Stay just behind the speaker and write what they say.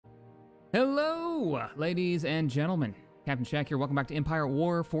Hello, ladies and gentlemen. CaptainShack here. Welcome back to Empire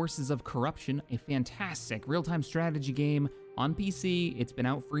War Forces of Corruption, a fantastic real-time strategy game on PC. It's been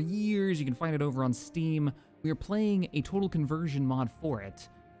out for years. You can find it over on Steam. We are playing a total conversion mod for it,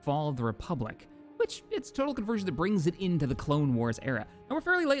 Fall of the Republic, which it's total conversion that brings it into the Clone Wars era. Now, we're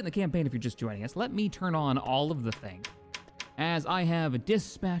fairly late in the campaign if you're just joining us. Let me turn on all of the things. As I have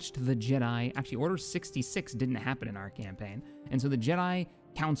dispatched the Jedi, actually Order 66 didn't happen in our campaign, and so the Jedi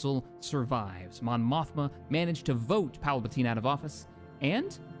Council survives. Mon Mothma managed to vote Palpatine out of office,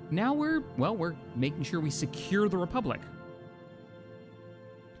 and now we're making sure we secure the Republic.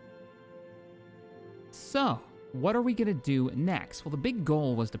 So, what are we gonna do next? Well, the big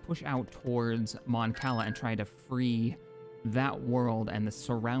goal was to push out towards Mon Cala and try to free that world and the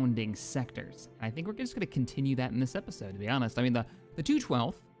surrounding sectors. And I think we're just gonna continue that in this episode, to be honest. I mean, the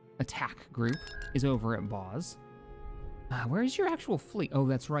 212th attack group is over at Boz. Where's your actual fleet? Oh,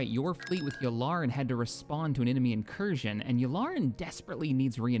 that's right. Your fleet with Yularen had to respond to an enemy incursion, and Yularen desperately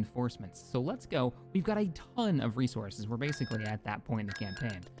needs reinforcements. So let's go. We've got a ton of resources. We're basically at that point in the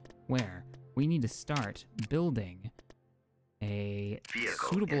campaign where we need to start building a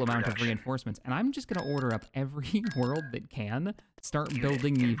suitable amount of reinforcements. And I'm just gonna order up every world that can start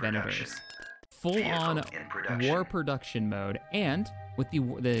building the Venators. Full-on war production mode, and with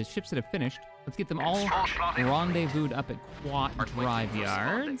the ships that have finished, let's get them all rendezvoused up at Quat Drive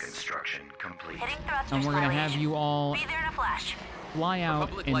Yards. And we're gonna have you all fly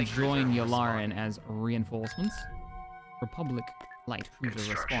out and join Yularen as reinforcements. Republic Light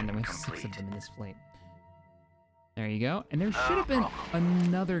Cruiser responding with 6 of them in this fleet. There you go. And there should have been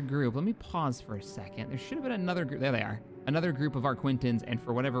another group. Let me pause for a second. There should have been another group. There they are. Another group of Arquintans, and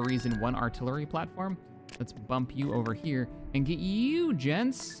for whatever reason, one artillery platform. Let's bump you over here and get you,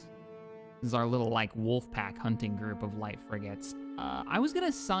 gents. This is our little, like, wolf pack hunting group of light frigates. I was gonna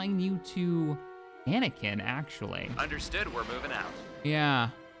assign you to Anakin, actually. Understood, we're moving out. Yeah,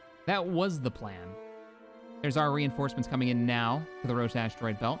 that was the plan. There's our reinforcements coming in now to the Roche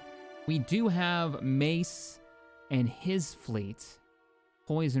asteroid belt. We do have Mace and his fleet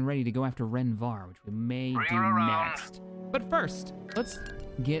poised and ready to go after Renvar, which we may do next. But first, let's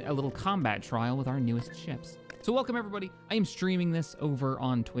get a little combat trial with our newest ships. So welcome everybody. I am streaming this over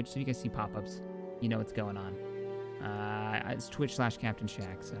on Twitch, so you guys see pop-ups. You know what's going on. It's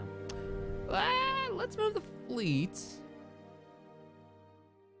Twitch/CaptainShack, so. Let's move the fleet.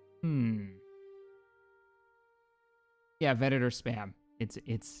 Yeah, Venator spam. It's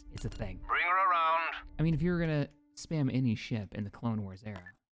a thing. Bring her around. I mean, if you were gonna spam any ship in the Clone Wars era,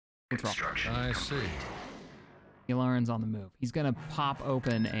 what's wrong? I see. Yularen's on the move. He's gonna pop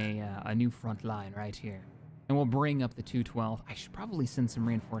open a new front line right here. And we'll bring up the 212. I should probably send some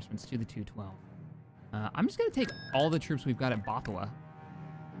reinforcements to the 212. I'm just gonna take all the troops we've got at Bothwa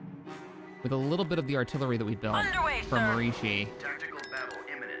with a little bit of the artillery that we built from Marishi. Tactical battle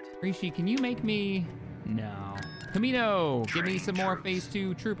imminent. Marishi, can you make me? No. Camino, give me some more Phase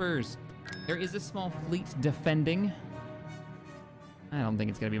 2 troopers. There is a small fleet defending. I don't think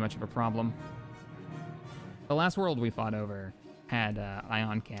it's gonna be much of a problem. The last world we fought over had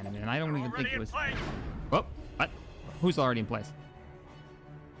ion cannon, and I don't even think it was. Whoa, what? Who's already in place?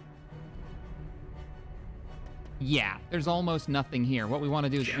 Yeah, there's almost nothing here. What we want to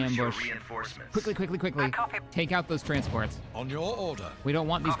do is ambush. Quickly. Take out those transports. On your order. We don't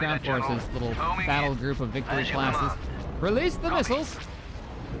want these ground forces, little battle group of victory classes. Release the missiles.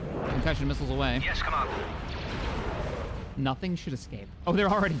 Concussion missiles away. Yes, come on. Nothing should escape. Oh, they're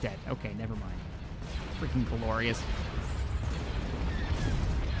already dead. Okay, never mind. Freaking glorious.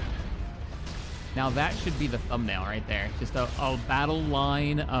 Now that should be the thumbnail right there. Just a battle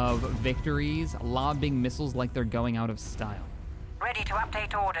line of victories, lobbing missiles like they're going out of style. Ready to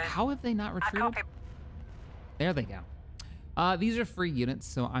update orders. How have they not retreated? There they go. These are free units,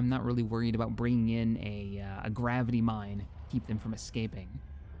 so I'm not really worried about bringing in a gravity mine, keep them from escaping.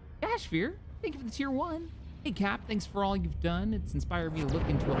 Ashfear, thank you for the tier 1. Hey Cap, thanks for all you've done. It's inspired me to look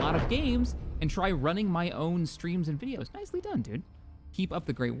into a lot of games and try running my own streams and videos. Nicely done, dude. Keep up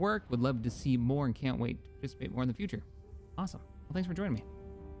the great work. Would love to see more and can't wait to participate more in the future. Awesome. Well, thanks for joining me.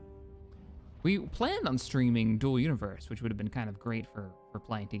 We planned on streaming Dual Universe, which would have been kind of great for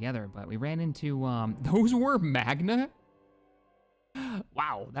playing together, but we ran into, those were Magna?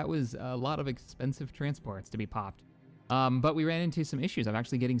 Wow, that was a lot of expensive transports to be popped. But we ran into some issues. I'm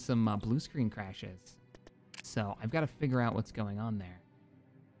actually getting some blue screen crashes. So I've got to figure out what's going on there.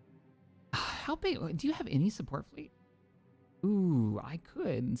 How big, do you have any support fleet? Ooh, I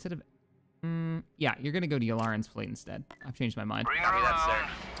could, instead of, yeah, you're gonna go to Yularen's fleet instead. I've changed my mind. Bring her around.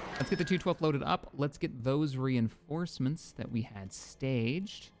 Let's get the 212th loaded up. Let's get those reinforcements that we had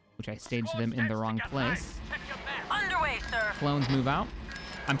staged which I staged them in the wrong place. Underway, sir. Clones move out.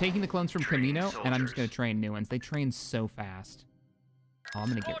 I'm taking the clones from Camino, and I'm just gonna train new ones. They train so fast. Oh, I'm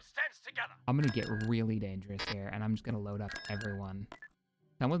gonna get really dangerous here, and I'm just gonna load up everyone.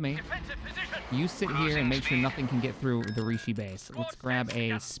 Come with me. You sit here and make sure nothing can get through the Rishi base. Let's grab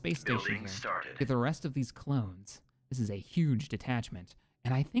a space station here. Get the rest of these clones. This is a huge detachment,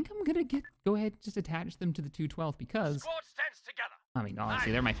 and I think I'm gonna go ahead and just attach them to the 212 because, I mean,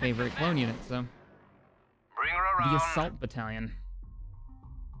 honestly, they're my favorite clone unit. So, Bring her around. the assault battalion.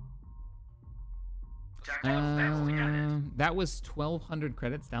 That was 1,200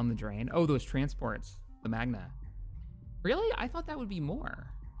 credits down the drain. Oh, those transports, the Magna. Really? I thought that would be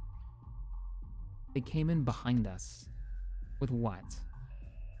more. They came in behind us. With what?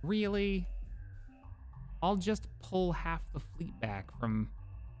 Really? I'll just pull half the fleet back from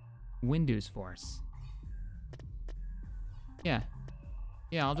Windu's force. Yeah.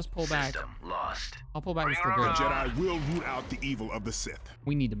 Yeah, I'll just pull back. System lost. I'll pull back this Bring her group. The Jedi will root out the evil of the Sith.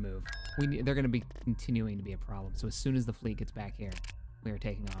 We need to move. They're going to be continuing to be a problem. So as soon as the fleet gets back here, we are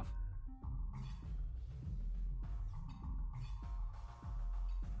taking off.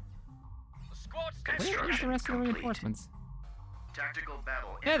 Where is the rest of the reinforcements? Tactical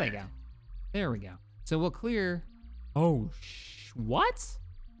battle There they imminent. go. There we go. So we'll clear. Oh, what?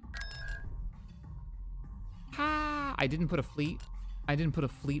 Ha! I didn't put a fleet. I didn't put a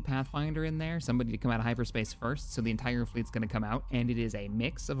fleet pathfinder in there. Somebody to come out of hyperspace first. So the entire fleet's going to come out, and it is a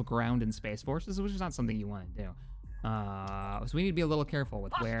mix of ground and space forces, which is not something you want to do. So we need to be a little careful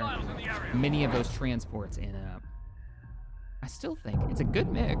with where many of those transports end up. I still think it's a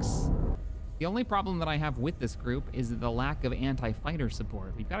good mix. The only problem that I have with this group is the lack of anti-fighter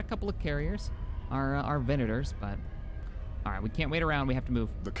support. We've got a couple of carriers, our Venators, but all right, we can't wait around. We have to move.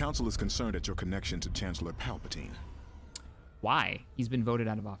 The Council is concerned at your connection to Chancellor Palpatine. Why? He's been voted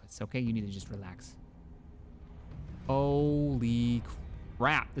out of office. Okay, you need to just relax. Holy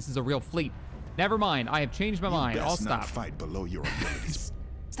crap! This is a real fleet. Never mind. I have changed my mind. I'll Best not stop. fight below your abilities.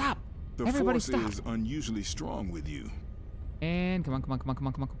 Stop! The Everybody Force stop! is unusually strong with you. And come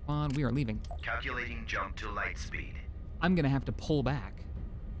on. We are leaving. Calculating jump to light speed. I'm gonna have to pull back.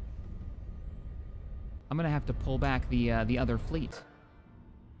 I'm gonna have to pull back the other fleet.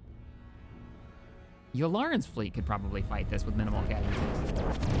 Yularen's fleet could probably fight this with minimal casualties.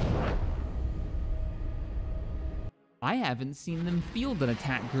 I haven't seen them field an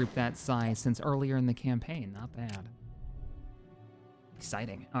attack group that size since earlier in the campaign. Not bad.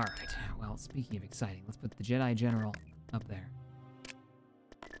 Exciting. All right. Well, speaking of exciting, let's put the Jedi General up there.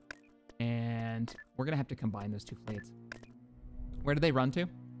 And we're gonna have to combine those two fleets. Where did they run to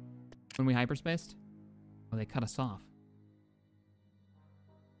when we hyperspaced? Oh, they cut us off.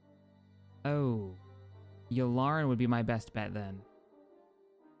 Oh. Yularen would be my best bet then.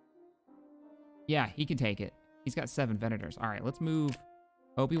 Yeah, he can take it. He's got 7 Venators. All right, let's move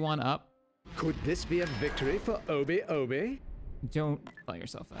Obi-Wan up. Could this be a victory for Obi? Don't tell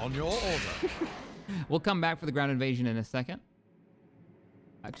yourself that. On your order. We'll come back for the ground invasion in a second.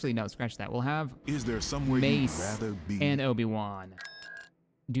 Actually, no, scratch that. We'll have Is there somewhere Mace you'd rather be? and Obi-Wan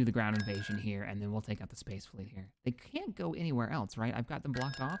do the ground invasion here, and then we'll take out the space fleet here. They can't go anywhere else, right? I've got them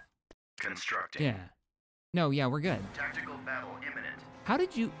blocked off? Constructing. Yeah. No, yeah, we're good. Tactical battle imminent. How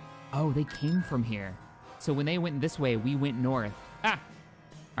did you... Oh, they came from here. So when they went this way, we went north. Ah! All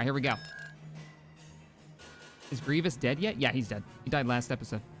right, here we go. Is Grievous dead yet? Yeah, he's dead. He died last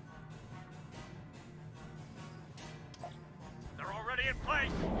episode. They're already in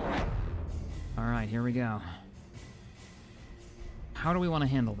place. All right, here we go. How do we want to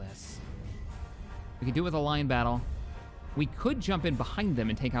handle this? We could do it with a line battle. We could jump in behind them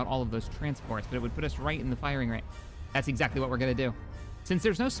and take out all of those transports, but it would put us right in the firing range. That's exactly what we're going to do. Since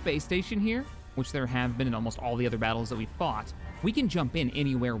there's no space station here, which there have been in almost all the other battles that we fought, we can jump in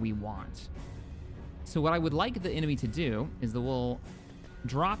anywhere we want. So what I would like the enemy to do is that we'll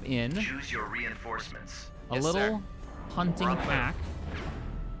drop in Choose your reinforcements. a little hunting Wrong way. pack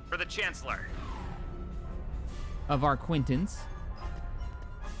For the Chancellor. of our Quintons.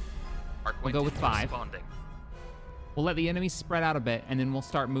 We'll go with 5. Responding. We'll let the enemy spread out a bit, and then we'll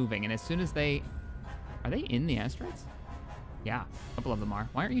start moving. And as soon as they... Are they in the asteroids? Yeah, a couple of them are.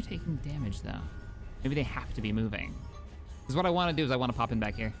 Why aren't you taking damage, though? Maybe they have to be moving. Because what I want to do is I want to pop in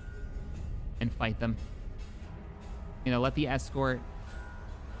back here and fight them. You know, let the escort...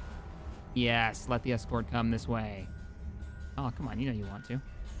 Yes, let the escort come this way. Oh, come on, you know you want to.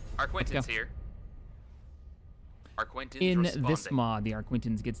 Arquintan's go. here. Arquintan's In responding. this mod, the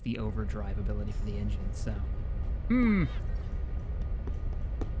Arquintans gets the overdrive ability for the engine, so...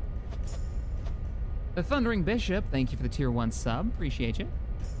 The Thundering Bishop, thank you for the tier 1 sub. Appreciate you.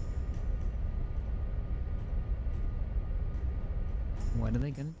 What are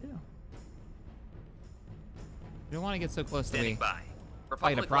they gonna do? We don't want to get so close to Standing by.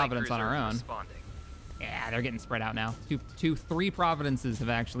 fight a Republic Providence light on our cruiser own. Responding. Yeah, they're getting spread out now. Three Providences have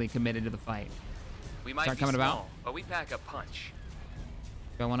actually committed to the fight. We might Start be coming small, about. but we pack a punch.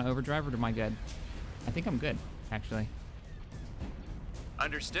 Do I want to overdrive or am I good? I think I'm good, actually.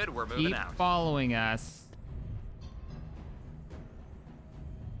 Understood. We're moving Keep out. following us.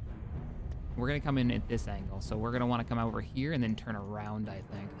 We're gonna come in at this angle, so we're gonna want to come over here and then turn around, I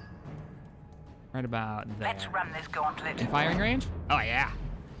think. Right about there. Let's run this gauntlet. In firing range? Oh yeah.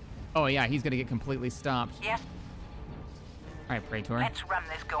 Oh yeah, he's gonna get completely stopped. Yes, All right, Praetor. let's run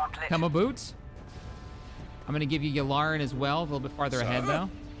this gauntlet. Come a boots. I'm gonna give you Yularen as well, a little bit farther ahead though.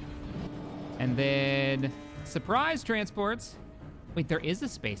 And then surprise transports. Wait, there is a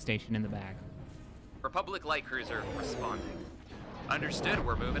space station in the back. Republic light cruiser responding. Understood.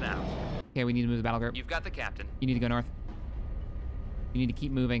 We're moving out. Okay, we need to move the battle group. You've got the captain. You need to go north. You need to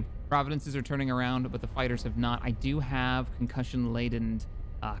keep moving. Providences are turning around, but the fighters have not. I do have concussion-laden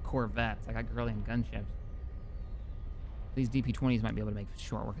corvettes. I got Gurlian gunships. These DP-20s might be able to make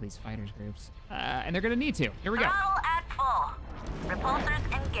short work of these fighters groups. And they're gonna need to. Here we go. Throttle at full.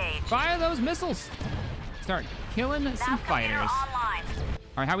 Repulsors engaged. Fire those missiles. Start killing some Nav computer fighters. online.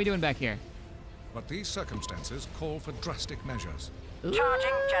 All right, how we doing back here? But these circumstances call for drastic measures. Charging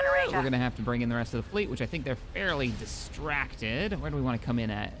generator. We're gonna have to bring in the rest of the fleet, which I think they're fairly distracted. Where do we want to come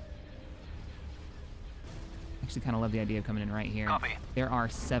in at? Actually, kind of love the idea of coming in right here. Copy. There are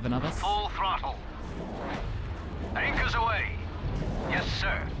 7 of us. Full throttle. Anchors away. Yes,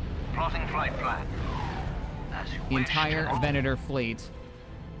 sir. Plotting flight plan. As you The wish, entire General. Venator fleet.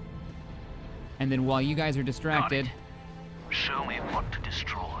 And then while you guys are distracted, Show me what to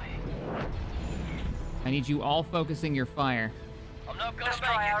destroy. I need you all focusing your fire. I'm not gonna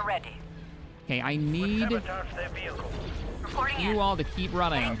Destroyer ready. Okay, I need Reporting in. you all to keep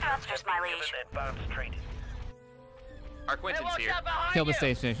running. Thrusters, my liege. Our Quentin's here. Kill the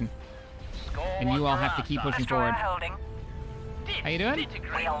space station. And you all have to keep pushing Destroyer forward. holding. How you doing?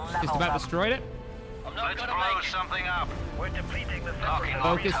 We'll level Just about them. destroyed it. Let's blow something up. We're depleting the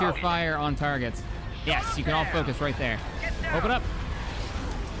Focus your fire on targets. Yes, you can all focus right there. Open up.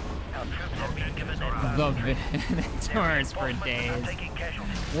 The Venators for days.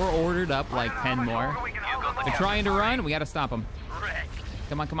 We're ordered up like 10 more. They're trying to run. We got to stop them.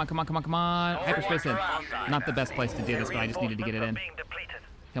 Come on, come on, come on, come on, come on. Hyperspace in. Not the best place to do this, but I just needed to get it in.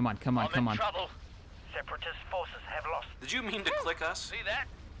 Come on, come on, come on. Separatist forces have lost. Did you mean to click us? See that?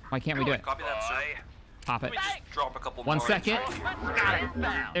 Why can't we do it? Copy that, sir. Pop it. Just drop a couple 1 more. second. Got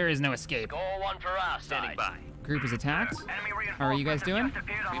it. There is no escape. Go one for us. Standing by. Group is attacked. How are you guys doing?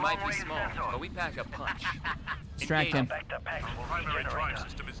 We might be small, but we pack a punch. Distract him. Primary drive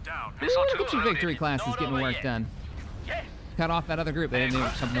system is down. Ooh, look at you victory classes getting work done. Cut off that other group. They didn't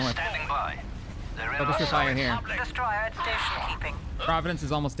even come north. Standing by. They're in Focus your fire here. Destroyer at station keeping. Providence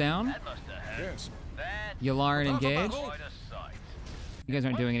is almost down. Yes. Yularen engaged. You guys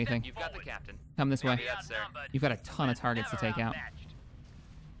aren't doing anything. You've got the captain. Come this way. Copy that, sir. You've got a ton of targets to take out.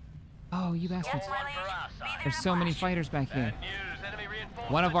 Oh, you bastards. There's so many fighters back here.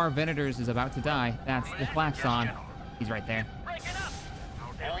 One of our Venators is about to die. That's the Flaxon. He's right there.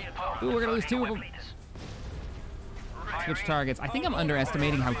 Ooh, we're gonna lose 2 of them. Switch targets. I think I'm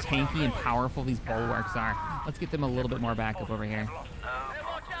underestimating how tanky and powerful these bulwarks are. Let's get them a little bit more backup over here.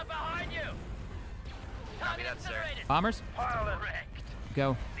 Copy that, sir. Bombers?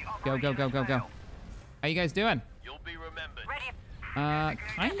 Go. Go, go, go, go, go. How you guys doing? You'll be remembered. Ready.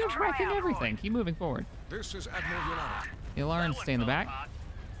 Kind of wrecking everything. Keep moving forward. This is Admiral Yularen. Yularen, stay in the back.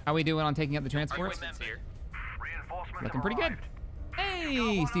 How we doing on taking out the Our transports? Quentin's here. Looking pretty good.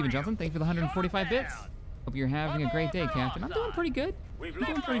 Hey, Steven Johnson, thank you for the 145 bits. Hope you're having a great day, Captain. I'm doing pretty good. I'm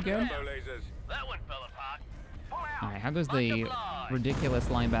doing pretty good. That one fell apart. All right, how goes the ridiculous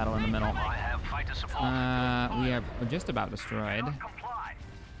line battle in the middle? I have fighter support. We have just about destroyed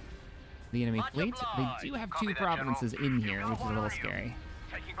the enemy fleet. They do have 2 Providences in here, which is a little scary.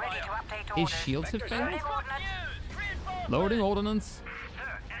 Ready to update His orders. shields have failed? Loading ordnance. Loading ordnance.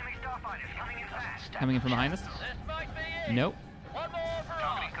 Enemy starfighters coming in fast. Coming in from behind us? Nope. One more for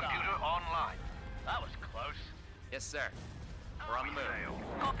targeting computer online. That was close. Yes, sir. We're on the move.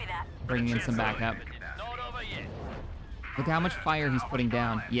 Copy that. Bringing in some backup. Not over yet. Look how much fire he's putting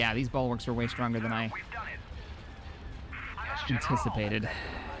down. Yeah, these bulwarks are way stronger than I anticipated.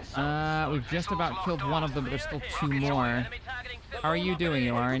 We've just about killed one of them, but there's still 2 more. How are you doing,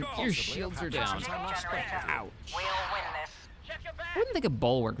 Yularen? Your shields are down. Ouch. We'll win this. I wouldn't think a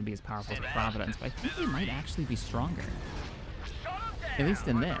bulwark would be as powerful as a Providence, but I think they might actually be stronger. At least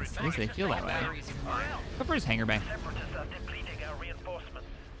in this. At least they feel that way. Go for his hangar bay.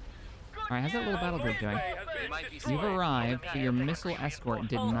 Alright, how's that little battle group doing? We might be You've spotted. arrived, but your missile escort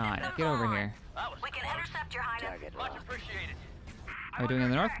did not. Get over here. We can intercept your highness. Much appreciated. Are we doing in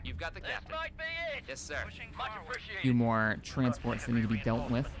the north? You've got the This captain. might be it. Yes, sir. Much appreciated. Few more transports that need to be dealt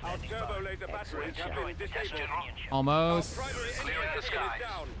with. Yes, General. Almost. Clearing the skies.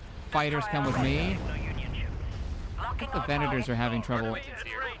 Fighters come with me. I Locking think the on Venators are having trouble Quentin's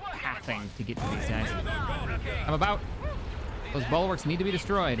here. pathing to get to these guys. I'm about. Those bulwarks need to be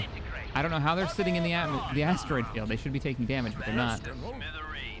destroyed. I don't know how they're sitting in the asteroid field. They should be taking damage, but they're not.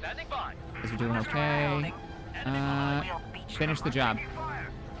 Standing by. Guys are doing okay. Finish the job.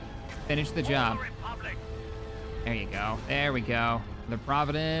 Finish the job. Republic. There you go. There we go. The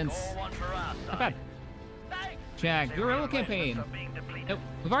Providence. One for us. Not bad. Jack, do a rebel campaign. Nope.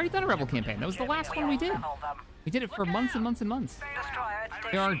 We've already done a rebel campaign. That was the last one we did. We did it for months and months and months.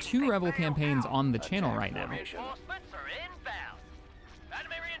 Destroyer There are 2 rebel campaigns on the channel right now. Reinforcements are inbound.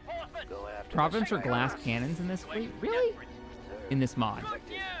 Enemy reinforcements. Providence or glass cannons in this fleet? Really? In this mod. Good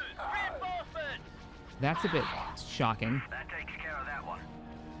news. Reinforcements. That's a bit shocking. That takes care of that one.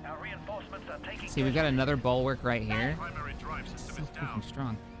 Our reinforcements are taking See, we've got another bulwark right here. So freaking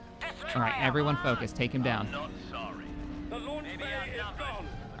strong. All right, everyone focus. Take him down. Not sorry. Maybe outnumbered. All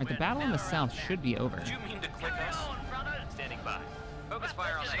right, the battle in the south should be over. Do you mean to click us? Standing by. Focus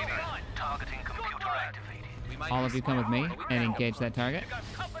fire on the Standing target. by. Targeting computer activated. We might All be of you come with me spotted, but we and can engage that target. Got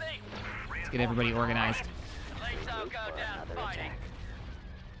company. Let's get everybody organized. Let's all go down fighting.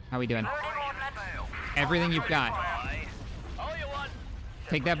 How we doing? Everything you've got. All you want.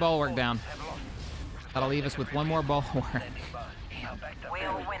 Take that bulwark down. That'll leave us with one more bulwark. We'll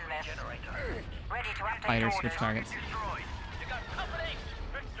win this. Ready to update Fighters, orders. switch targets. Destroyed. You got company.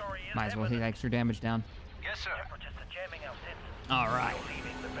 Victory is Might as well hit extra damage down. Yes, sir. Separatists are jamming our sensors. All right.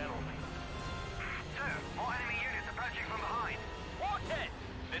 Leaving the battlefield. Sir, more enemy units approaching from behind. Quartet.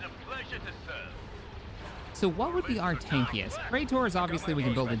 Been a pleasure to serve. So what would be our tankiest? Praetors, obviously we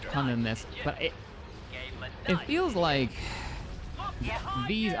can build a ton in this, but it feels like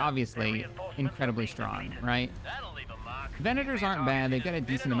these obviously incredibly strong, right? That'll leave a mark. Venators aren't bad. They've got a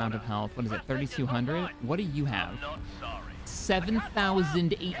decent amount of health. What is it, 3,200? What do you have? Not sorry.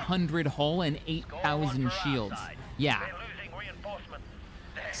 7,800 hull and 8,000 shields. Yeah. They're losing reinforcements.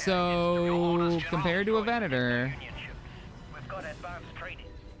 So compared to a Venator, We've got advanced training.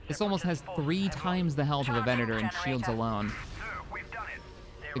 this almost has 3 times the health of a Venator in shields alone. Sir, we've done it.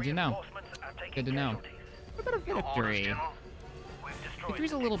 Their Good to know. reinforcements are taking Good to know. casualties. What about a Victory? We've destroyed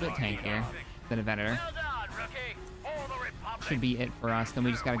Victory's a little bit tankier than a Venator. Well done, rookie. For the Republic. Should be it for us. Then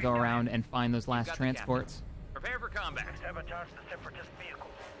we just gotta go around and find those last transports. Prepare for combat. Sabotage the separatist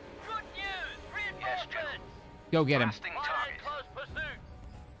vehicles. Good news. Yes, Reinforcements. Go get him. Blasting target. Close pursuit.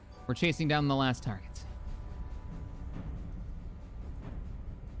 We're chasing down the last targets.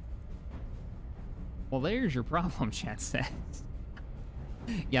 Well, there's your problem, chat says.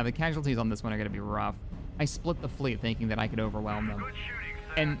 Yeah, the casualties on this one are gonna be rough. I split the fleet thinking that I could overwhelm them. Good shooting,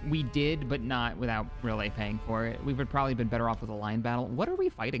 sir. And we did, but not without really paying for it. We would probably been better off with a line battle. What are we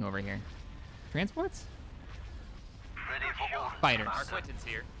fighting over here? Transports? Ready for orders. Fighters. Our Quentin's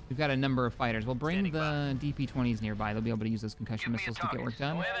here. We've got a number of fighters. We'll bring the DP-20s nearby. They'll be able to use those concussion missiles to get work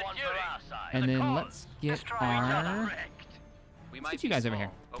done. One for our side. And then let's get our... We Let's might get you be guys over small,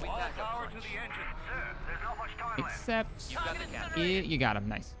 here. but we pack a punch. Sir, there's not much time left. Except... You got the captain. You got him.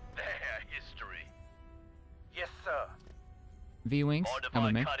 Nice. There, history. Yes, sir. V-Wings, Order come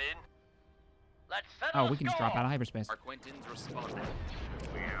with by me. cut in. Let's settle Oh, the we can just drop score. out of hyperspace. Our Quentin's responding.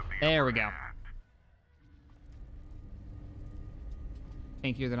 There we go.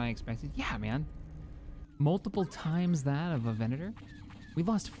 Tankier than I expected. Yeah, man. Multiple times that of a Venator. We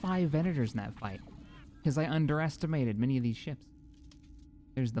lost 5 Venators in that fight because I underestimated many of these ships.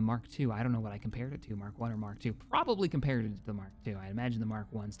 There's the Mark II. I don't know what I compared it to, Mark I or Mark II. Probably compared it to the Mark II. I imagine the Mark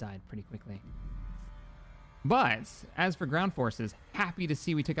I's died pretty quickly. But as for ground forces, happy to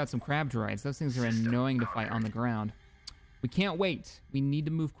see we took out some crab droids. Those things are annoying to fight on the ground. We can't wait. We need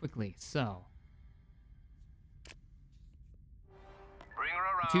to move quickly. So, Bring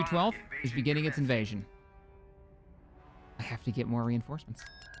her around. 212 is beginning its invasion. I have to get more reinforcements.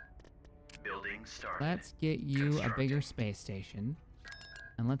 Building started. Let's get you a bigger space station.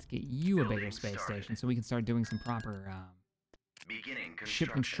 And let's get you a bigger space station so we can start doing some proper Beginning ship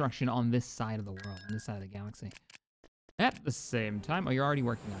construction on this side of the world, on this side of the galaxy. At the same time, oh, you're already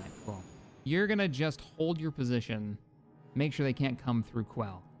working on it. Cool. You're gonna just hold your position, make sure they can't come through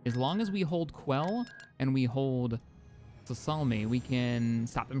Quell. As long as we hold Quell and we hold Sasalmi, we can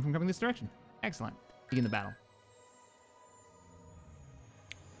stop them from coming this direction. Excellent. Begin the battle.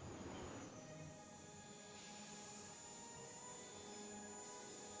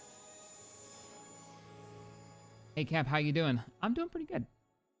 Hey, Cap, how you doing? I'm doing pretty good.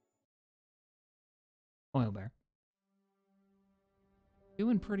 Oil bear.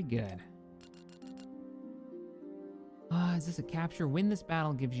 Doing pretty good. Is this a capture? Win this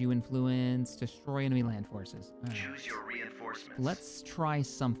battle gives you influence. Destroy enemy land forces. All right. Choose your reinforcements. Let's try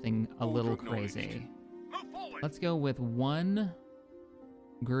something a little crazy. Let's go with one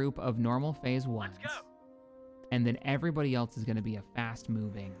group of normal phase ones. And then everybody else is going to be a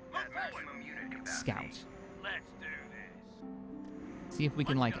fast-moving scout. Let's do this. See if we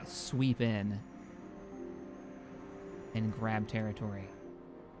can, like, sweep in and grab territory.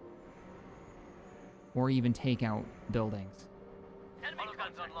 Or even take out buildings. Enemy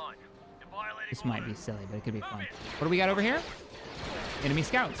guns online. You're violating This might be orders. silly, but it could be fun. What do we got over here? Enemy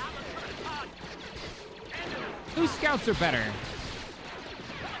scouts. Whose scouts are better?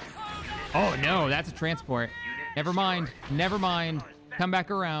 Oh no, that's a transport. Never mind. Never mind. Come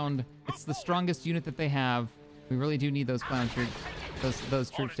back around. It's the strongest unit that they have. We really do need those clown troops. Those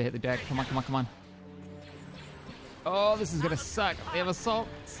troops to hit the deck. Come on, come on, come on. Oh, this is gonna suck. They have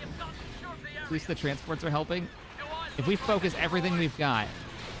assaults. At least the transports are helping. If we focus everything we've got.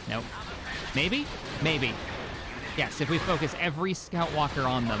 Nope. Maybe? Maybe. Yes, if we focus every scout walker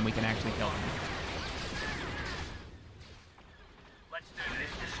on them, we can actually kill them. Let's do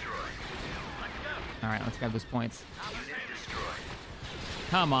this. All right, let's grab those points.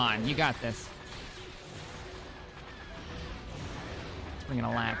 Come on, you got this. Let's bring in a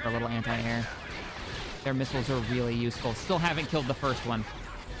lat for a little anti-air. Their missiles are really useful. Still haven't killed the first one.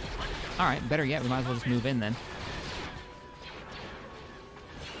 All right, better yet, we might as well just move in then.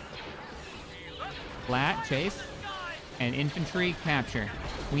 Flat, chase, and infantry capture.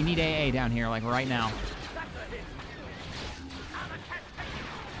 We need AA down here, like right now.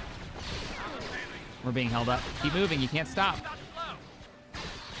 We're being held up. Keep moving, you can't stop.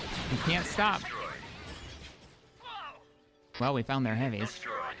 You can't stop. Well, we found their heavies.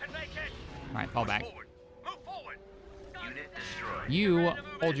 All right, fall back. You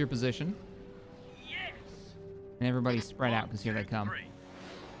hold your position. And everybody spread out, because here they come.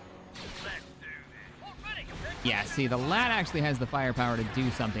 Yeah, see, the lat actually has the firepower to do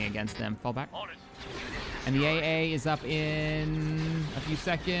something against them. Fall back. And the AA is up in a few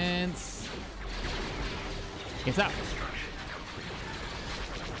seconds. It's up.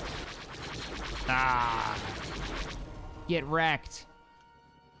 Ah. Get wrecked.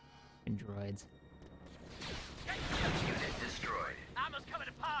 And droids.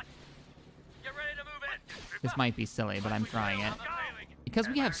 This might be silly, but I'm trying it. Because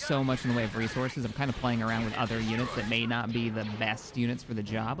we have so much in the way of resources, I'm kind of playing around with other units that may not be the best units for the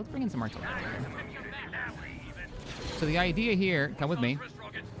job. Let's bring in some artillery here. So the idea here, come with me.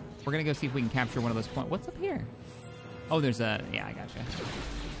 We're going to go see if we can capture one of those points. What's up here? Oh, there's a... Yeah, I gotcha.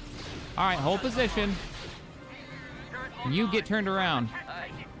 All right, hold position. You get turned around.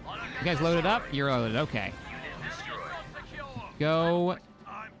 You guys loaded up? You're loaded. Okay. Go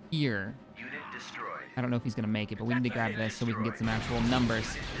here. I don't know if he's going to make it, but we need to grab this so we can get some actual numbers.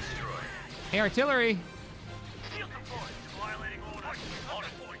 Hey, artillery!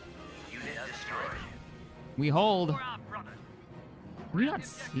 We hold. Can you not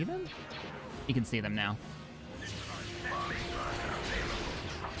see them? You can see them now.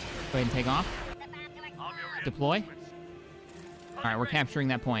 Go ahead and take off. Deploy. All right, we're capturing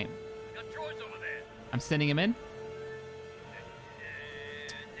that point. I'm sending him in.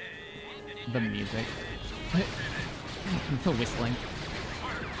 The music. The whistling.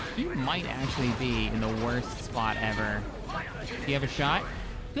 He might actually be in the worst spot ever. Do you have a shot?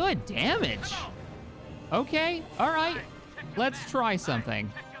 Good damage. Okay, all right. Let's try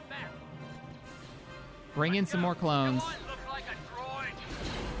something. Bring in some more clones.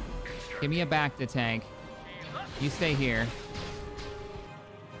 Give me a back to tank. You stay here.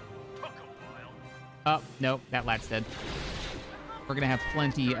 Oh, nope, that lat's dead. We're gonna have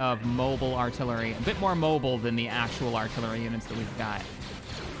plenty of mobile artillery. A bit more mobile than the actual artillery units that we've got.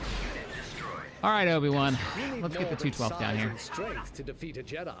 All right, Obi-Wan, let's get the 212 down here. Strength to defeat a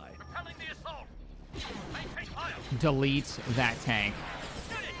Jedi. Delete that tank.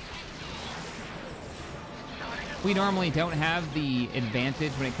 We normally don't have the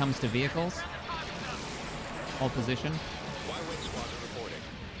advantage when it comes to vehicles. Hold position.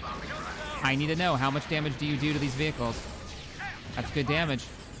 I need to know, how much damage do you do to these vehicles? That's good damage.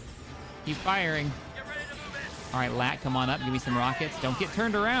 Keep firing. All right, Lat, come on up. Give me some rockets. Don't get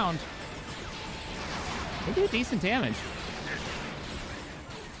turned around. They do decent damage.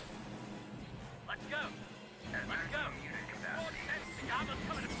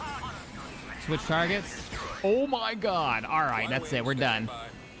 Switch targets. Oh my god. All right, that's it. We're done.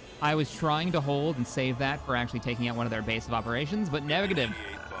 I was trying to hold and save that for actually taking out one of their base of operations, but negative.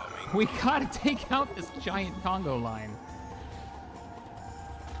 We gotta take out this giant Congo line.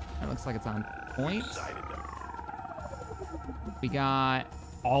 That looks like it's on point. We got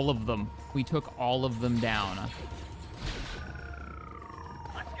all of them. We took all of them down.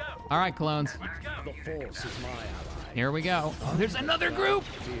 All right, clones. The Force is my ally. Here we go. Oh, there's another group.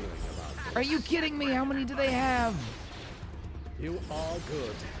 Are you kidding me? How many do they have? You are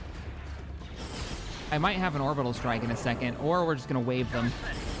good. I might have an orbital strike in a second, or we're just gonna wave them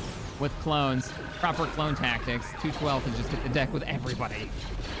with clones. Proper clone tactics. 212 is just hit the deck with everybody.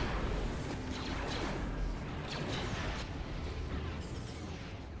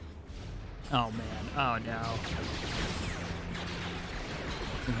 Oh man, oh no.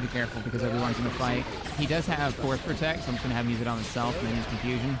 Be careful because everyone's gonna fight. He does have Force Protect, so I'm just gonna have him use it on himself and then use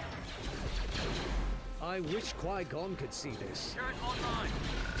Confusion. I wish Qui-Gon could see this.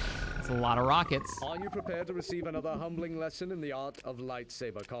 It's a lot of rockets. Are you prepared to receive another humbling lesson in the art of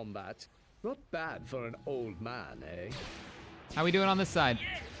lightsaber combat? Not bad for an old man, eh? How we doing on this side?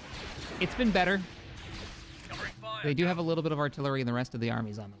 It's been better. They do have a little bit of artillery and the rest of the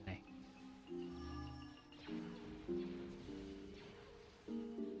army's on the way.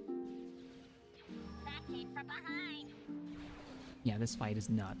 Yeah, this fight is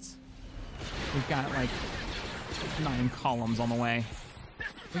nuts. We've got like 9 columns on the way.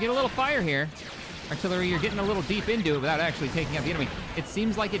 We get a little fire here. Artillery, you're getting a little deep into it without actually taking out the enemy. It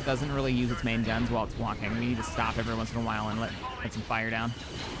seems like it doesn't really use its main guns while it's walking. We need to stop every once in a while and let some fire down.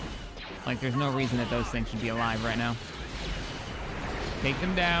 Like, there's no reason that those things should be alive right now. Take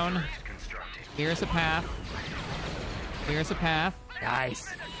them down. Clear us a path. Clear us a path. Nice.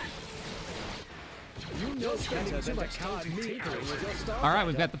 All right,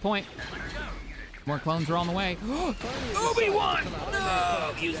 we've got the point. More clones are on the way. Obi-Wan!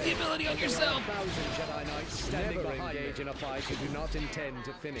 No! Use the ability on yourself. Never engage in a fight you do not intend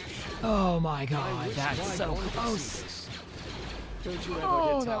to finish. Oh my god, that's so close. Don't you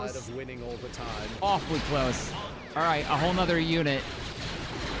ever get tired of winning all the time? Awfully close. All right, a whole nother unit.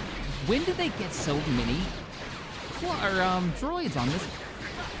 When did they get so many droids on this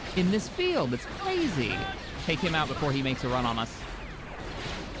in this field? It's crazy. Take him out before he makes a run on us.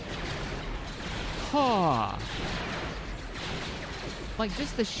 Oh. Like,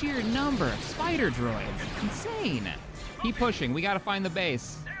 just the sheer number of spider droids. It's insane. Keep pushing. We gotta find the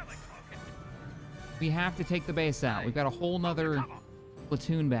base. We have to take the base out. We've got a whole nother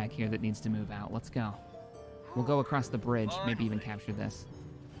platoon back here that needs to move out. Let's go. We'll go across the bridge, maybe even capture this.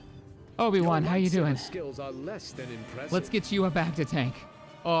 Obi-Wan, how you doing? Skills are less than impressive. Let's get you a back to tank.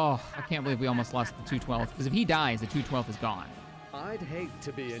 Oh, I can't believe we almost lost the 212th, because if he dies, the 212th is gone. I'd hate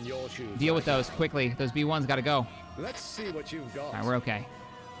to be in your shoes. Deal with those quickly. Those B1s gotta go. Let's see what you've got. All right, we're okay.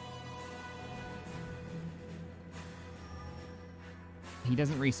 He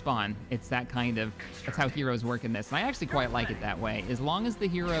doesn't respawn. It's that kind of, that's how heroes work in this. And I actually quite like it that way. As long as the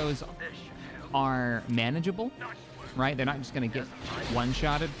heroes are manageable, right? They're not just gonna get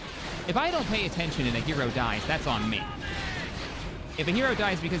one-shotted. If I don't pay attention and a hero dies, that's on me. If a hero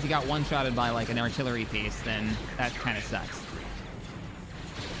dies because he got one-shotted by like an artillery piece, then that kind of sucks.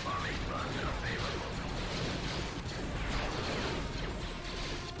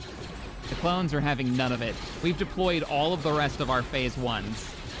 The clones are having none of it. We've deployed all of the rest of our phase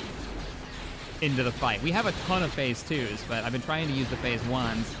 1s into the fight. We have a ton of phase 2s, but I've been trying to use the phase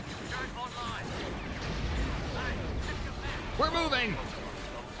 1s. We're moving!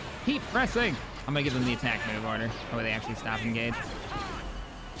 Keep pressing! I'm gonna give them the attack move order, or they actually stop and engage.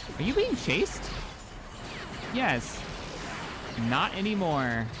 Are you being chased? Yes. Not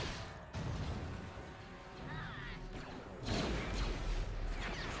anymore.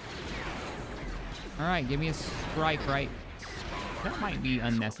 All right, give me a strike right. That might be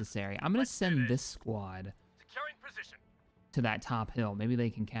unnecessary. I'm gonna send this squad to that top hill. Maybe they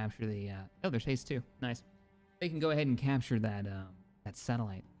can capture the, oh, there's phase 2, nice. They can go ahead and capture that, that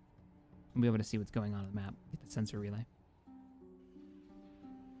satellite. We'll be able to see what's going on the map. Get the sensor relay.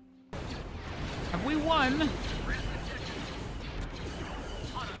 Have we won?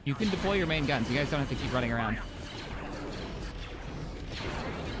 You can deploy your main guns. You guys don't have to keep running around.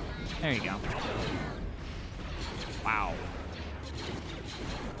 There you go. Wow.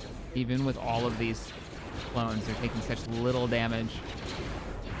 Even with all of these clones, they're taking such little damage.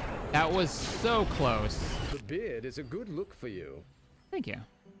 That was so close. The beard is a good look for you. Thank you.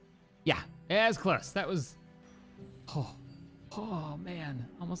 Yeah, as close. That was... Oh, man.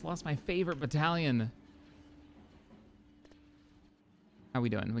 Almost lost my favorite battalion. How we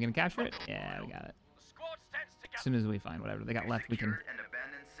doing? We gonna capture it? Yeah, we got it. As soon as we find whatever they got left, we can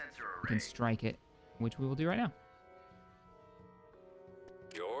we can strike it, which we will do right now.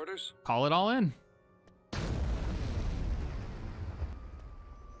 Your orders? Call it all in.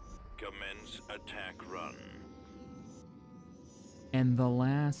 Commence attack run. And the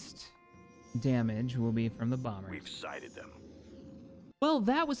last damage will be from the bombers. We've sighted them. Well,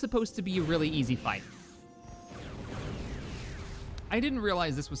 that was supposed to be a really easy fight. I didn't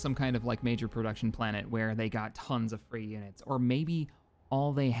realize this was some kind of like major production planet where they got tons of free units. Or maybe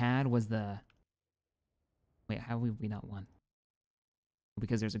all they had was the... Wait, how have we not won?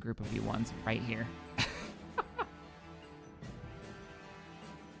 Because there's a group of V1s right here.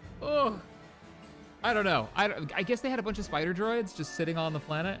 Oh, I don't know. I guess they had a bunch of spider droids just sitting on the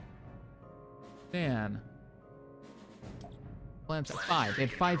planet. Man. Planets at 5. They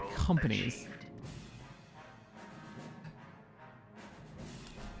had 5 companies.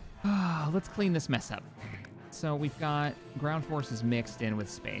 Let's clean this mess up. So we've got ground forces mixed in with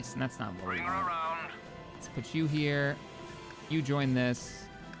space, and that's not what we want. Let's put you here. You join this.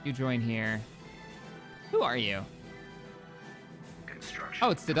 You join here. Who are you? Oh,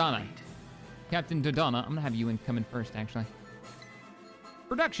 it's Dodonna. Captain Dodonna. I'm gonna have you come in first, actually.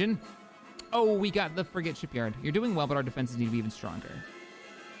 Production. Oh, we got the frigate shipyard. You're doing well, but our defenses need to be even stronger.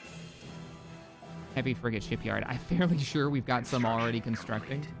 Heavy frigate shipyard. I'm fairly sure we've got some already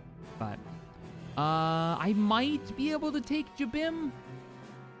constructing, but I might be able to take Jabim.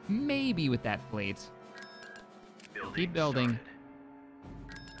 Maybe with that fleet. Keep building.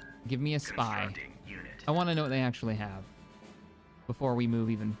 Give me a spy. I want to know what they actually have before we move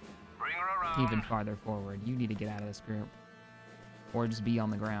even farther forward. You need to get out of this group, or just be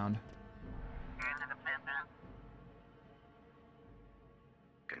on the ground.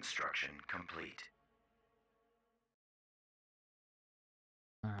 Construction complete.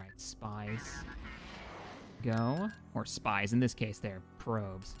 All right, spies. Go. Or spies. In this case, they're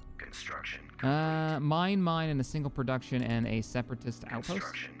probes. Construction complete. Mine, and a single production and a separatist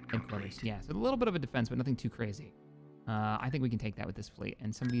outpost. Headquarters. Yeah, so a little bit of a defense, but nothing too crazy. I think we can take that with this fleet.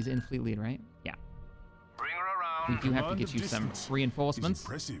 And somebody's in fleet lead, right? Yeah. Bring her around. We do have to get you some reinforcements.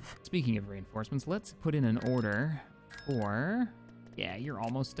 Impressive. Speaking of reinforcements, let's put in an order for... Yeah, you're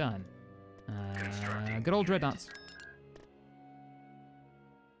almost done. Good old dreadnoughts.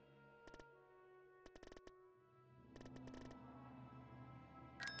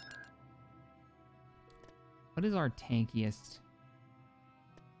 What is our tankiest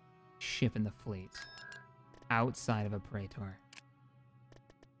ship in the fleet outside of a Praetor?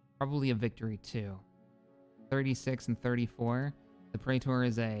 Probably a Victory 2. 36 and 34. The Praetor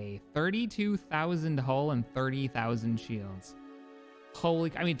is a 32,000 hull and 30,000 shields.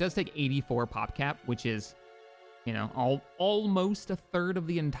 Holy, I mean, it does take 84 pop cap, which is, you know, almost a third of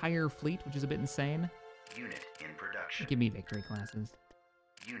the entire fleet, which is a bit insane. Unit in production. Give me victory classes.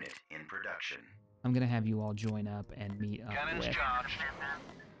 Unit in production. I'm gonna have you all join up and meet up Cannons with charged.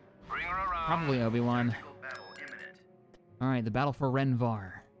 Bring her around. probably Obi-Wan. Battle imminent. All right, the battle for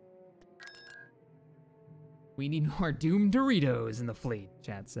Renvar. We need more Doom Doritos in the fleet,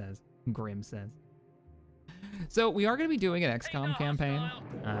 chat says. Grim says. So we are going to be doing an XCOM campaign,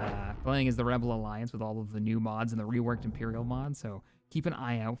 playing as the Rebel Alliance with all of the new mods and the reworked Imperial mods, so keep an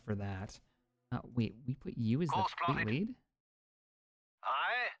eye out for that. Wait, we put you as the fleet lead?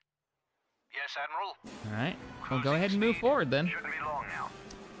 Aye. Yes, Admiral. All right, well, go ahead and move forward then. Shouldn't be long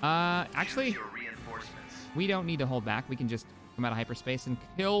now. Actually, Your reinforcements. we don't need to hold back. We can just come out of hyperspace and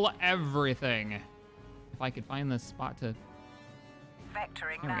kill everything. If I could find the spot to... Vectoring There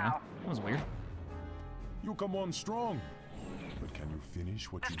we go. now. That was weird. You come on strong. But can you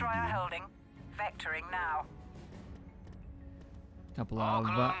finish what you Destroyer begin? holding. Vectoring now. Couple All of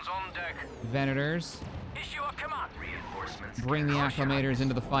clones on deck. Venators. Issue a command. Reinforcements. Bring the acclimators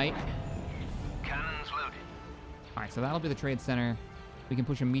into the fight. Cannons loaded. All right, so that'll be the trade center. We can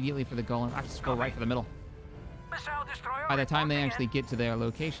push immediately for the Golem. Actually, just go right for the middle. Missile destroyer. By the time they reporting actually in. get to their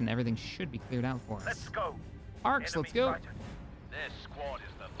location, everything should be cleared out for us. Let's go. Arcs, let's go. This squad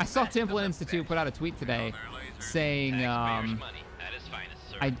is the I saw Temple Institute put out a tweet today saying, the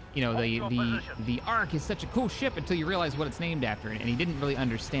Ark is such a cool ship until you realize what it's named after, and he didn't really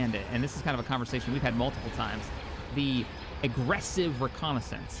understand it. And this is kind of a conversation we've had multiple times. The aggressive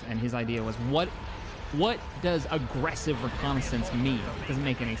reconnaissance, and his idea was, what does aggressive reconnaissance mean? It doesn't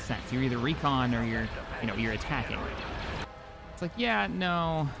make any sense. You're either recon or you're attacking. It's like, yeah,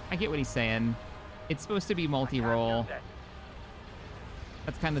 no, I get what he's saying. It's supposed to be multi-role.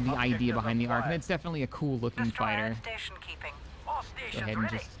 That's kind of the idea behind the Ark, and it's definitely a cool-looking Destroyer fighter. station keeping. All Go stations ahead and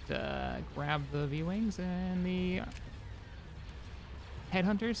ready. just grab the V-Wings and the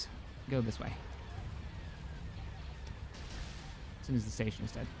Headhunters. Go this way. soon as the station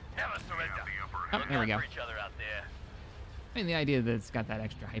is dead. Never surrender. Oh, there we go. For each other out there. I mean, the idea that it's got that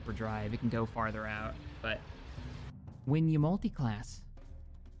extra hyperdrive, it can go farther out, but when you multi-class,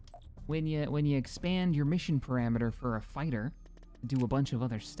 when you expand your mission parameter for a fighter, do a bunch of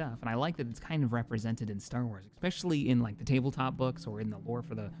other stuff, and I like that it's kind of represented in Star Wars, especially in like the tabletop books or in the lore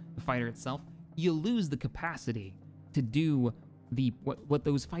for the fighter itself, you lose the capacity to do what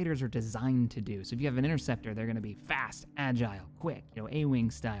those fighters are designed to do. So if you have an interceptor, they're gonna be fast, agile, quick, A-wing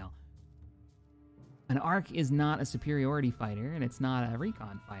style. An ARC is not a superiority fighter, and it's not a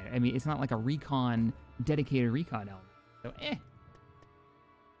recon fighter. I mean, it's not like a dedicated recon element. So,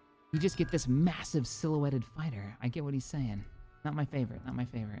 you just get this massive silhouetted fighter. I get what he's saying. Not my favorite, not my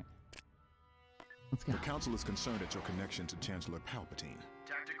favorite. Let's go. The Council is concerned at your connection to Chancellor Palpatine.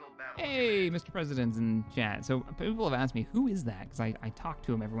 Tactical battle. Hey, Mr. President's in chat. So people have asked me, who is that? Because I talk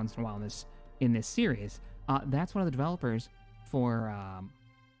to him every once in a while in this series. That's one of the developers for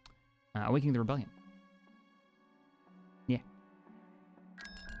Awakening the Rebellion. Yeah.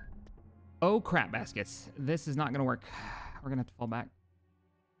 Oh, crap baskets. This is not going to work. We're going to have to fall back.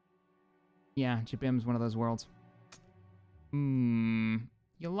 Yeah, Chip M's one of those worlds.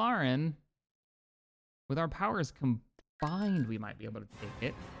 Yularen, with our powers combined, we might be able to take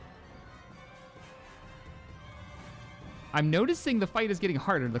it. I'm noticing the fight is getting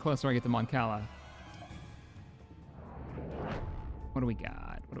harder the closer I get to Mon Cala. What do we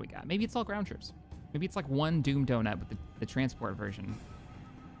got? What do we got? Maybe it's all ground troops. Maybe it's like one Doom Donut, but the transport version.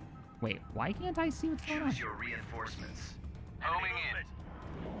 Wait, why can't I see what's going on? Choose your reinforcements. Homing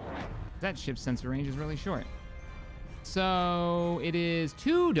in. That ship sensor range is really short. So it is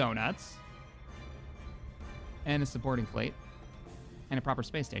 2 donuts and a supporting fleet and a proper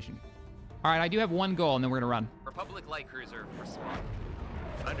space station. All right, I do have one goal, and then we're gonna run. Republic light cruiser responding.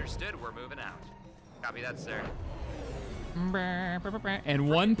 Understood, we're moving out. Copy that, sir. And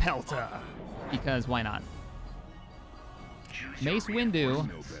 1 Pelta, because why not? Mace Windu No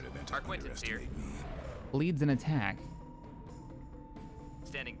better than to Our Quentin's here. underestimate me. leads an attack.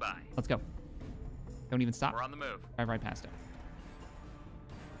 Standing by. Let's go. Don't even stop. We're on the move. Drive right past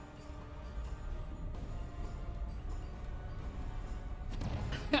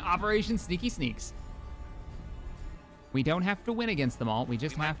it. Operation Sneaky Sneaks. We don't have to win against them all. We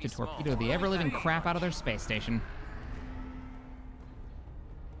just We might have be to torpedo small. the ever-living crap out of their space station.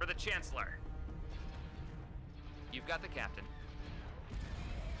 For the Chancellor. You've got the captain.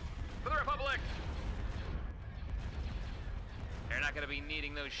 For the Republic! They're not gonna be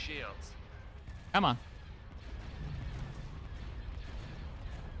needing those shields. Come on.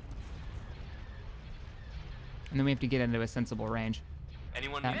 And then we have to get into a sensible range.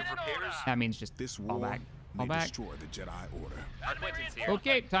 Anyone That- need repairs? That means just This fall war back. may Fall back. destroy the Jedi Order. Our Quentin's here.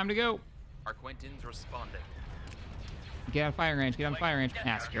 Okay, time to go. Our Quentin's responding. Get out of fire range. Get out of fire range.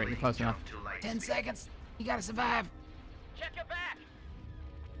 Ah, screw it. You're close enough. To light 10 speed. seconds. You gotta survive. Check your back.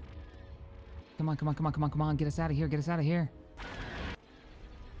 Come on, come on, come on, come on, come on. Get us out of here. Get us out of here.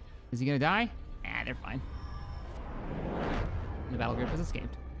 Is he gonna die? Ah, they're fine. The battle group has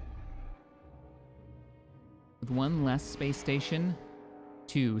escaped. With 1 less space station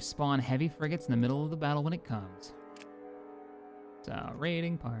to spawn heavy frigates in the middle of the battle when it comes. So,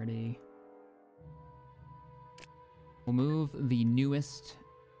 raiding party. We'll move the newest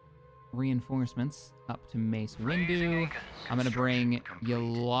reinforcements up to Mace Windu. I'm gonna bring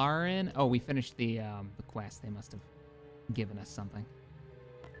Yularen. Oh, we finished the quest. They must have given us something.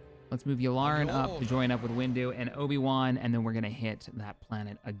 Let's move Yularen up to join up with Windu and Obi-Wan, and then we're gonna hit that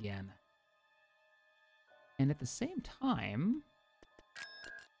planet again. And at the same time,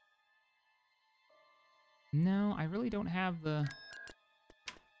 no, I really don't have the.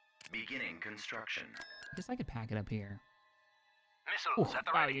 Beginning construction. I guess I could pack it up here. Missiles Ooh, at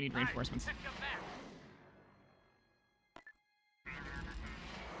the wow, ready. you need reinforcements. Check your back.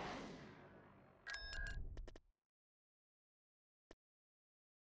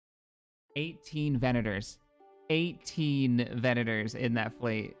 18 Venators. 18 Venators in that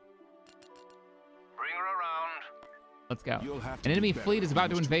fleet. Bring her around. Let's go. You'll have to An do enemy better fleet is if about you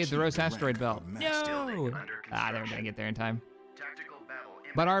to wish invade the achieve Rose the asteroid rank belt. of Master. No! Under Ah, they were gonna get there in time. Tactical battle.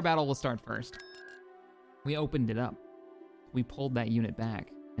 But our battle will start first. We opened it up. We pulled that unit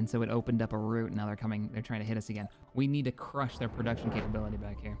back, and so it opened up a route, and now they're coming, they're trying to hit us again. We need to crush their production capability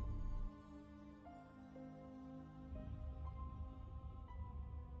back here.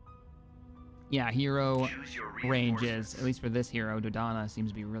 Yeah, hero Choose your ranges, reinforcements. at least for this hero, Dodonna seems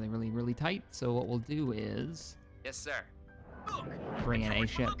to be really, really, really tight. So what we'll do is Yes, sir. bring in a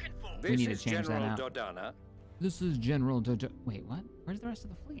ship. We need to change that out. Dodonna. This is General Wait, what? Where's the rest of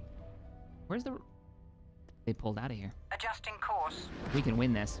the fleet? Where's the... They pulled out of here. Adjusting course. We can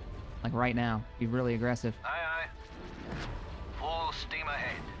win this. Like right now. Be really aggressive. Aye, aye. Full steam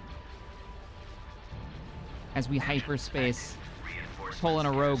ahead. As we hyperspace, pulling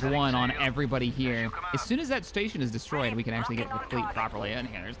a Rogue One on everybody here. As soon as that station is destroyed, we can actually get the fleet properly in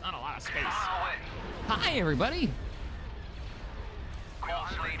here. There's not a lot of space. On away. Hi, everybody.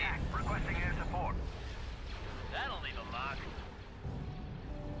 Course leading. Requesting air support. That'll leave a mark.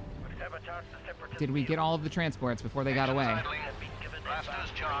 Did we get all of the transports before they got away? Idling.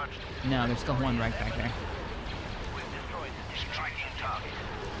 Blasters charged. No, there's still one right back there. We've destroyed the striking target.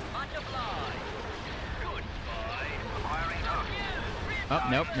 Much obliged. Goodbye. Acquiring target. Oh,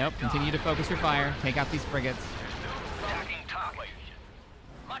 nope, nope. Continue to focus your fire. Take out these frigates. Attacking target.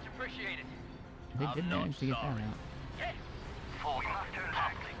 Much appreciated. They did manage to get that out. For the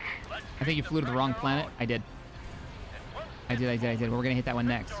public. I think you flew to the wrong planet. I did. I did. We're gonna hit that one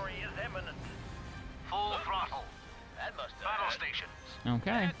next. Victory is imminent. Full throttle. That must have Battle hurt. stations.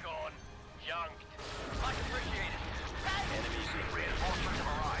 Okay. Gone. Junked. Much appreciated. Enemy Reinforcements have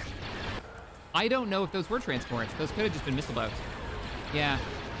arrived. I don't know if those were transports. Those could have just been missile boats. Yeah,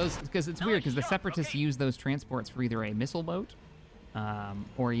 those, because it's weird because the Separatists use those transports for either a missile boat,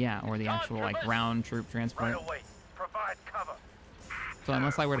 or the actual like ground troop transport. right away. Provide cover. So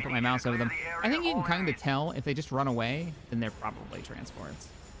unless I were to put my mouse over them, I think you can kind of tell if they just run away, then they're probably transports.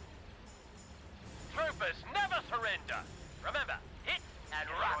 Troopers never surrender. Remember, hit and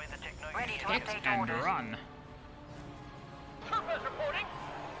run. Ready to Hit update and orders. run. Troopers reporting.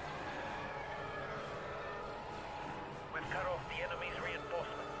 We've cut off the enemy's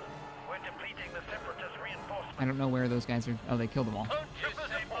reinforcements. We're depleting the Separatist reinforcements. I don't know where those guys are. Oh, they killed them all. Troopers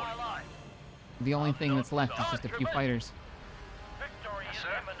reporting. The only thing that's left is just a few fighters. Victory Yes, is sir.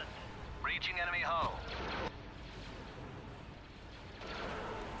 imminent. Reaching enemy hull.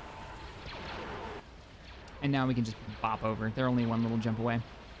 And now we can just bop over. They're only one little jump away.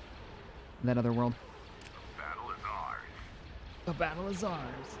 That other world. Battle is ours. The battle is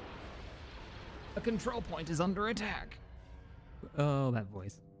ours. A control point is under attack. Oh, that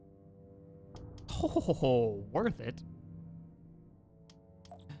voice. Oh, worth it.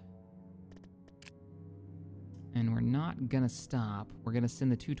 And we're not gonna stop. We're gonna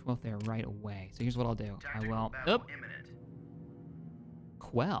send the 212th there right away. So here's what I'll do. I will. Oop.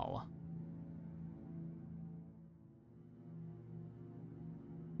 Quell.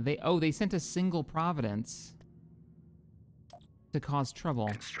 They sent a single Providence to cause trouble.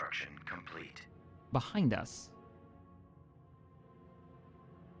 Construction complete. Behind us.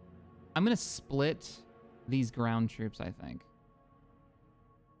 I'm gonna split these ground troops, I think,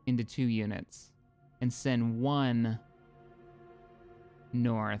 into 2 units and send one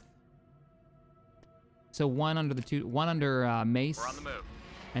north. So one under Mace. We're on the move.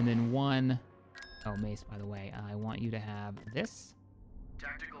 And then one, oh, Mace, by the way, I want you to have this.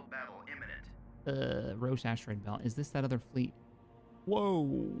 Tactical battle imminent. Roche asteroid belt. Is this that other fleet?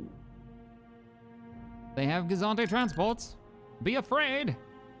 Whoa. They have Gazante transports. Be afraid.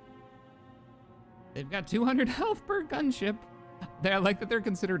 They've got 200 health per gunship. I like that they're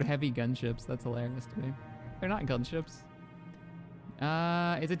considered heavy gunships. That's hilarious to me. They're not gunships.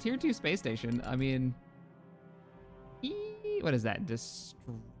 It's a tier 2 space station. I mean, what is that? Just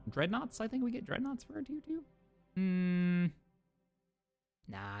dreadnoughts? I think we get dreadnoughts for a tier 2.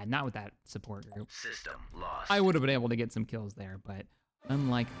 Nah, not with that support group. System lost. I would have been able to get some kills there, but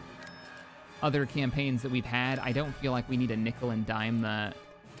unlike other campaigns that we've had, I don't feel like we need to nickel and dime the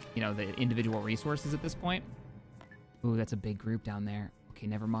individual resources at this point. Ooh, that's a big group down there. Okay,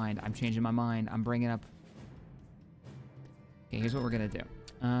 never mind. I'm changing my mind. I'm bringing up... Okay, here's what we're gonna do.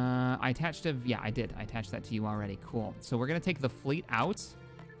 I attached I did. I attached that to you already. Cool. So we're gonna take the fleet out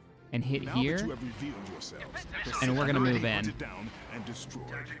and hit Now here. that you have revealed yourselves, the And we're gonna Separatists move in. hunt it down and destroy.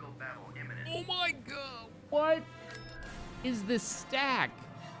 Tactical battle imminent. Oh my god! What is this stack?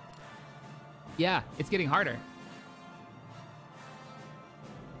 Yeah, it's getting harder.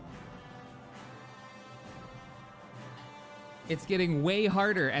 It's getting way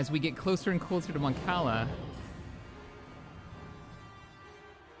harder as we get closer and closer to Moncala.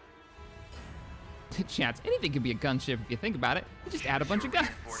 Chats, anything could be a gunship if you think about it. You just add a bunch of guns.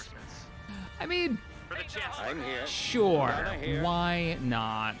 I mean, For the chance. I'm here. sure, here. why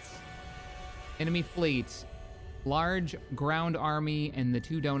not? Enemy fleet, large ground army, and the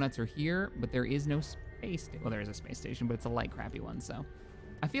 2 donuts are here, but there is no space. Well, there is a space station, but it's a light, crappy one, so.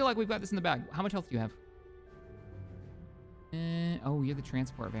 I feel like we've got this in the bag. How much health do you have? Oh, you're the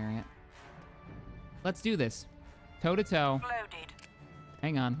transport variant. Let's do this. Toe to toe. Loaded.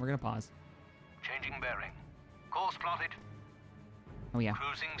 Hang on, we're gonna pause. Changing bearing. Course plotted. Oh yeah,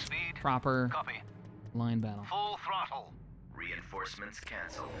 Cruising speed. proper. Copy. Line battle. Full throttle. Reinforcements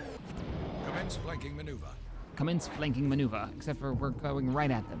cancelled. Commence flanking maneuver. Commence flanking maneuver, except for we're going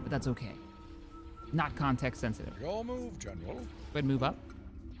right at them, but that's okay. Not context sensitive. Your move, General. Go ahead and move up.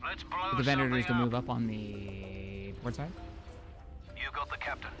 Let's blow The vendors to something move up. up on the port side. You got the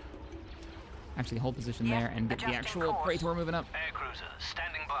captain. Actually, hold position there and get the actual Praetor moving up. Air cruiser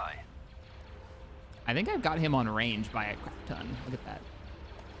standing by. I think I've got him on range by a crap ton. Look at that.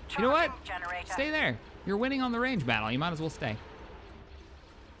 You know what? Stay there. You're winning on the range battle. You might as well stay.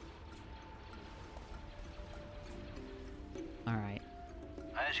 All right.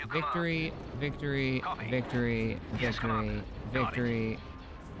 As you Victory, victory, Copy. victory, Yes, victory, Commander. Got it. victory,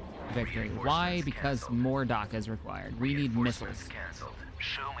 victory. Why? Because more dock is required. We need missiles. Reinforcements cancelled.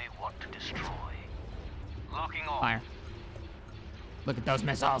 Show me what to destroy. Locking on. Fire. Look at those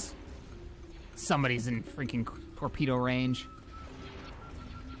missiles. Somebody's in freaking torpedo range.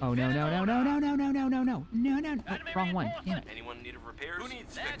 Oh, no, no, no, no, no, no, no, no, no, no, no, no, no. Wrong one. Damn it. Anyone need repairs? Who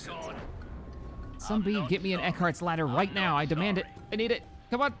needs fixing? Somebody get me an Eckhart's ladder right now. I demand it. I need it.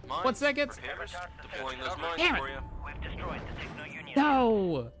 Come on. Mines, 1 second. repairs, deploying those mines Damn it. for you. We've destroyed the Signal Union.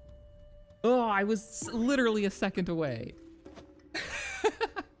 No. Oh, I was literally a second away.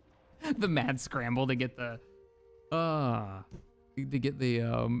 The mad scramble to get the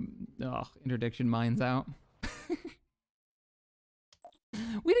interdiction mines out.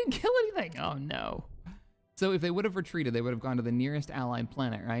 We didn't kill anything. Oh no. So if they would have retreated, they would have gone to the nearest allied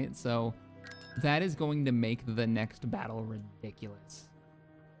planet, right? So that is going to make the next battle ridiculous.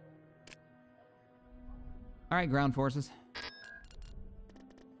 All right, ground forces.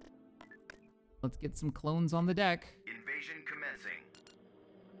 Let's get some clones on the deck. Invasion commencing.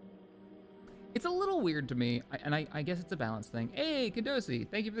 It's a little weird to me, and I guess it's a balance thing. Hey, Kadosi,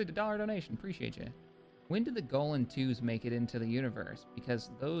 thank you for the $1 donation. Appreciate you. When did the Golan 2s make it into the universe?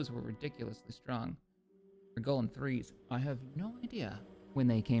 Because those were ridiculously strong. Or Golan 3s. I have no idea when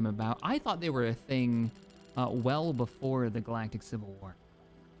they came about. I thought they were a thing well before the Galactic Civil War.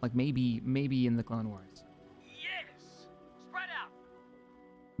 Like maybe in the Clone Wars. Yes! Spread out!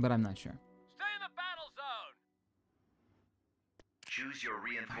 But I'm not sure. Stay in the battle zone! Choose your All right,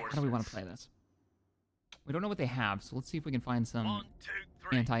 reinforcements. how do we want to play this? We don't know what they have, so let's see if we can find some 1, 2,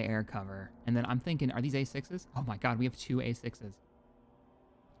 3. anti-air cover. And then I'm thinking, are these A6s? Oh my god, we have 2 A6s. Defensive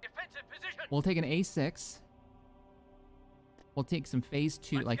position! We'll take an A6. We'll take some phase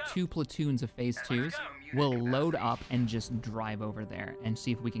 2, Let's like go. 2 platoons of phase 2s. We'll load up and just drive over there and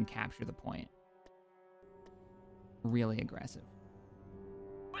see if we can capture the point. Really aggressive.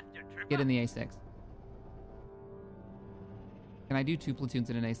 With your trooper. Get in the A6. Can I do 2 platoons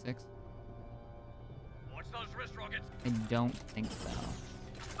in an A6? Watch those wrist rockets. I don't think so.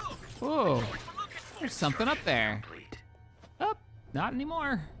 Look! Whoa, What we're looking for. there's something up there. Complete. Oh, not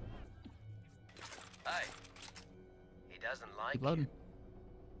anymore. Hey. He doesn't like Keep loading.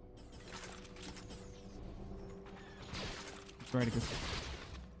 Spartacus.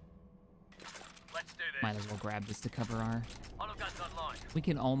 Let's do this. Might as well grab this to cover our... Auto guns online. We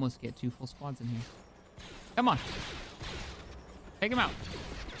can almost get 2 full squads in here. Come on. Take him out.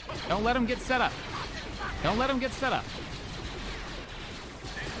 Don't let him get set up. Don't let him get set up.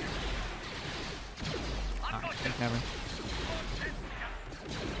 All right, take cover.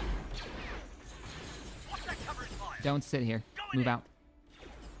 Watch that cover and fire. Don't sit here. Move out.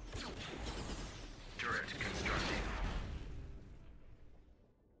 Turret constructing.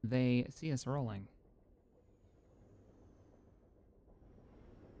 They see us rolling.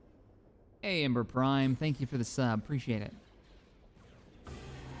 Hey, Ember Prime. Thank you for the sub. Appreciate it.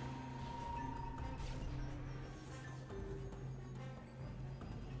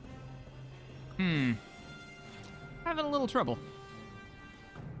 Having a little trouble.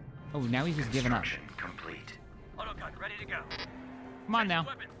 Oh, now he's just giving up. Construction complete. Auto gun ready to go. Come on now.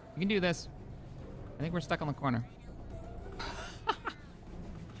 Weapon. You can do this. I think we're stuck on the corner.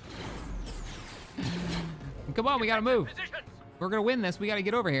 Come on, we gotta move. Positions. We're gonna win this. We gotta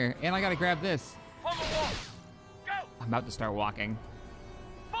get over here. And I gotta grab this. Form a wall. Go. I'm about to start walking.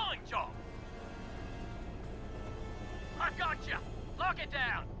 Fine job. I've got you. Lock it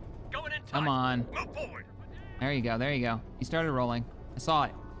down. Going in tight. Come on. Move forward. There you go. There you go. He started rolling. I saw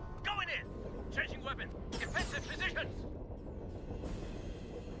it. Going in. Changing weapon. Defensive positions.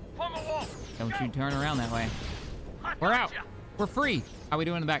 Form a wall. Don't Go. you turn around that way. I've We're got out. ya. We're free. How we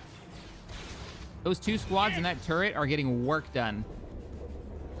doing in the back? Those 2 squads in that turret are getting work done.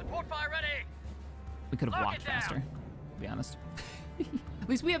 Support fire ready. We could have Lock walked it down. faster, to be honest. At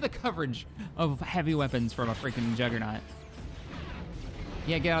least we have the coverage of heavy weapons from a freaking juggernaut.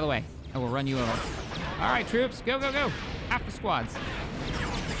 Yeah, get out of the way. I will run you over. All right, troops, go, go, go. Half the squads.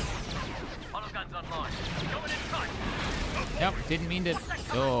 Auto guns Shields online. Going in tight. Yep, didn't mean to.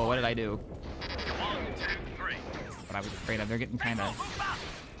 Oh, what did I do? 1, 2, 3. What I was afraid of. They're getting kind of. Move out.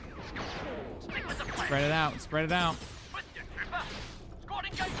 Stick with the plan. Spread it out. Spread it out. With you, trooper. Squad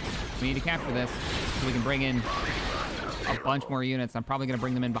engagement. We need to capture this so we can bring in a bunch more units. I'm probably going to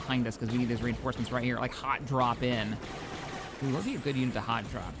bring them in behind us because we need these reinforcements right here. Like hot drop in. Ooh, what would be a good unit to hot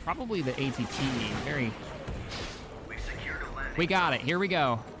drop? Probably the ATT. Very. We've secured a landing. We got it. Here we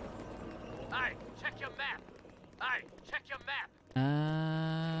go. Hey, check your map. Hey, check your map.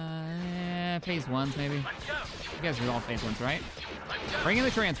 Phase ones maybe. Let's go. You guys are all phase ones, right? Let's go. Bring in the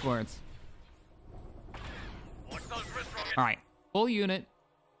transports. Watch those wrist rockets. All right, full unit.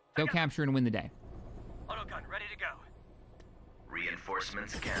 Go capture and win the day. Autogun ready to go.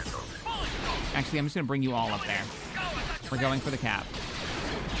 Reinforcements canceled. Actually, I'm just gonna bring you all up there. We're going for the cap.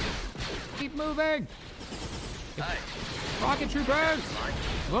 Keep moving. Hey. Rocket troopers.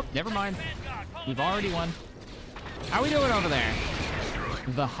 Whoop, never mind. We've already won. How we doing over there?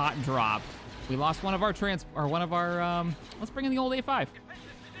 The hot drop. We lost one of our let's bring in the old A5.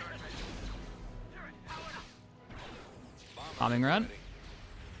 Bombing run.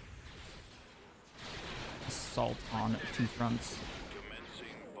 Assault on 2 fronts.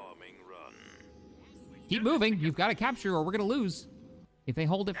 Keep moving. You've got to capture or we're going to lose. If they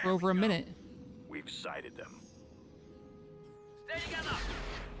hold it for over a minute. We've sighted them. Stay together.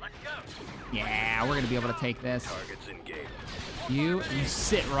 Let's go. Yeah, we're going to be able to take this. Targets engaged. You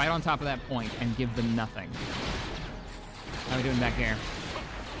sit right on top of that point and give them nothing. How are we doing back here?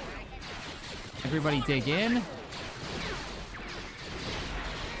 Everybody dig in.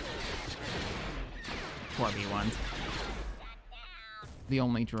 Poor B1s. The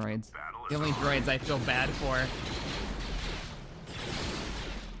only droids. The only droids I feel bad for.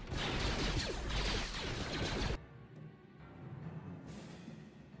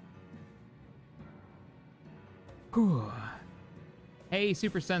 Whew. Hey,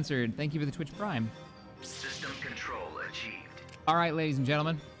 Super Censored. Thank you for the Twitch Prime. System control achieved. All right, ladies and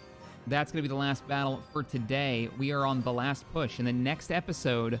gentlemen. That's going to be the last battle for today. We are on the last push. In the next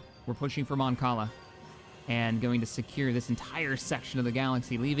episode, we're pushing for Mon Cala and going to secure this entire section of the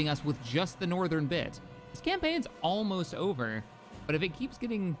galaxy, leaving us with just the northern bit. This campaign's almost over, but if it keeps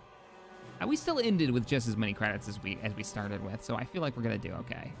getting... We still ended with just as many credits as we started with, so I feel like we're going to do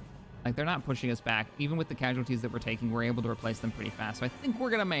okay. Like, they're not pushing us back. Even with the casualties that we're taking, we're able to replace them pretty fast. So I think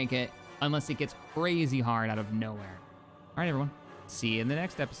we're going to make it, unless it gets crazy hard out of nowhere. All right, everyone. See you in the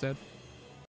next episode.